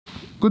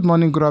Good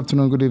morning, good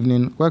afternoon, good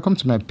evening. Welcome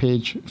to my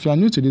page. If you are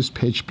new to this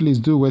page, please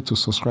do where to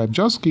subscribe.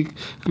 Just click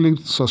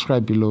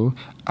subscribe below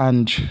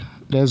and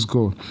let's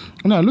go.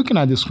 Now, looking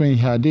at the screen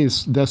here, this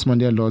is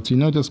Desmond Elliott. You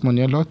know Desmond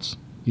Elliott?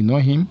 You know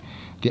him?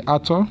 The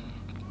actor,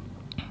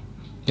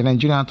 the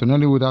Nigerian actor,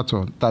 Nollywood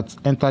actor that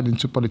entered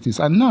into politics.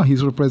 And now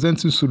he's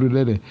representing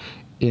Surulele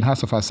in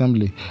House of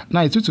Assembly.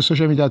 Now, he took to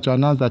social media to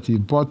announce that he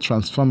bought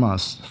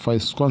transformers for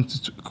his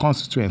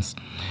constituents.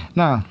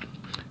 Now,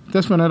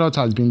 Desmond Elliott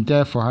has been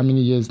there for how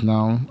many years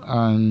now,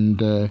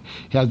 and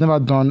he has never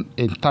done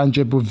a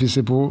tangible,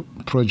 visible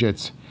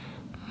project.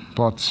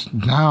 But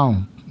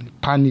now,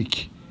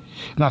 panic.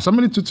 Now,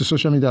 somebody took to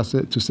social media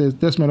to say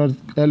Desmond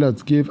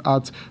Elliott gave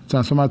out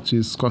transformer to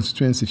his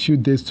constituency a few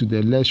days to the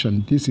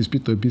election. This is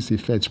P2B's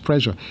effect.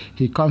 Pressure.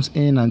 He comes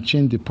in and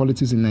change the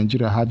politics in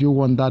Nigeria. Have you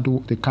wondered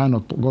the kind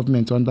of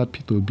government under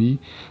P2B?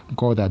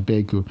 God, I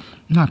beg you.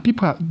 Now,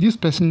 this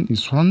person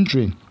is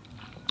wondering,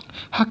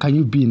 how can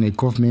you be in a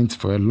government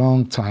for a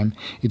long time?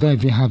 You don't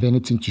even have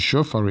anything to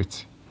show for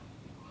it.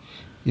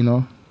 You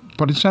know,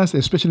 politicians,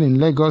 especially in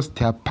Lagos,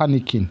 they are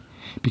panicking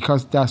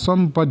because there's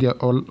somebody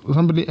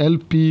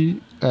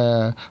LP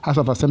House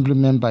of Assembly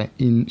member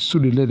in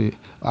Surulele,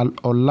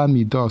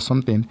 Olamide or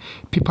something.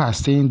 People are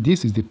saying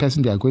this is the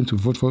person they are going to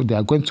vote for. They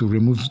are going to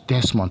remove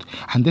Desmond,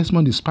 and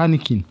Desmond is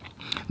panicking.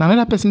 Now,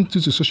 another person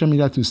took to social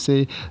media to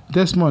say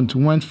Desmond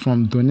went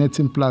from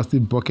donating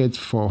plastic buckets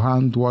for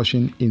hand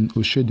washing in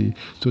Oshodi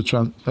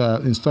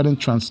to installing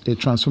a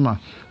transformer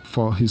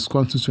for his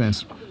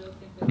constituents.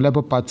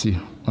 Labour Party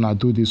wanna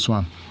do this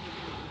one.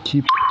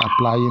 Keep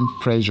applying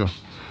pressure.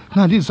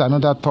 Now, this is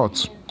another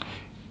thought.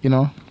 You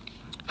know,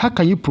 how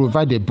can you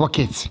provide a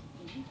bucket,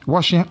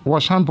 wash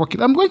hand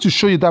bucket? I'm going to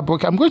show you that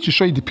bucket. I'm going to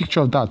show you the picture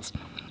of that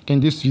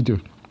in this video.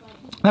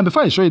 Now,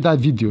 before I show you that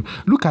video,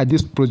 look at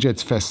this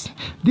project first.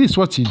 This is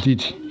what he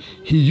did.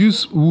 He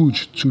used wood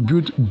to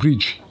build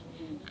bridge,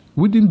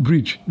 wooden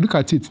bridge. Look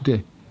at it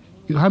there.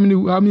 How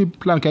many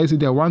planks can you see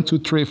there? 1, 2,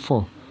 3,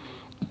 4.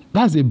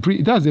 That's a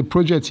bridge. That's a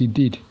project he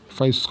did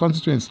for his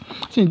constituents.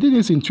 He did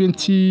this in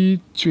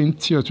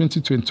 2020 or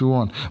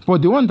 2021.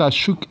 But the one that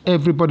shook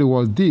everybody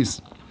was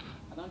this.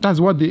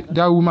 That's what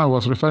that woman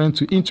was referring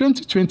to. In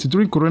 2020,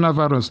 during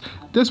coronavirus,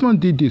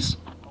 Desmond did this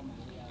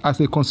as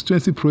a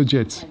constituency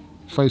project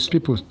for his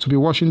people to be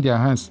washing their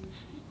hands.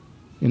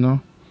 You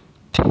know,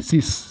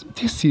 this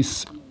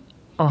is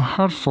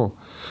unheard for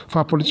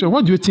a politician.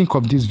 What do you think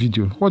of this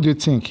video? What do you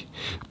think?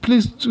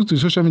 Please do to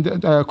social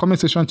media comment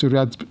section to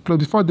react.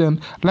 Before then,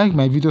 like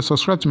my video,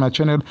 subscribe to my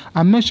channel,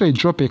 and make sure you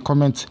drop a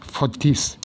comment for this.